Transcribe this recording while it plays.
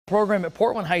Program at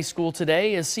Portland High School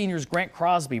today is seniors Grant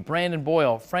Crosby, Brandon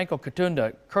Boyle, Franco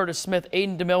Katunda, Curtis Smith,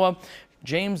 Aiden DeMilla,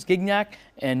 James Gignac,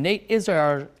 and Nate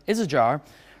Isajar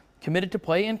committed to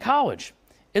play in college.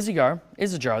 Isajar,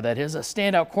 that is, a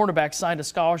standout cornerback, signed a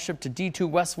scholarship to D2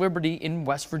 West Liberty in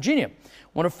West Virginia,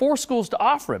 one of 4 schools to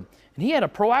offer him, and he had a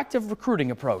proactive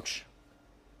recruiting approach.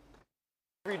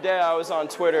 Every day I was on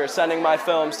Twitter sending my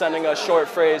film, sending a short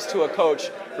phrase to a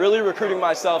coach, really recruiting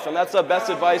myself, and that's the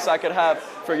best advice I could have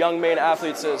for young Maine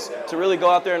athletes is to really go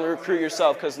out there and recruit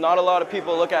yourself, because not a lot of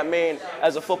people look at Maine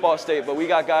as a football state, but we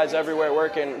got guys everywhere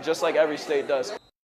working just like every state does.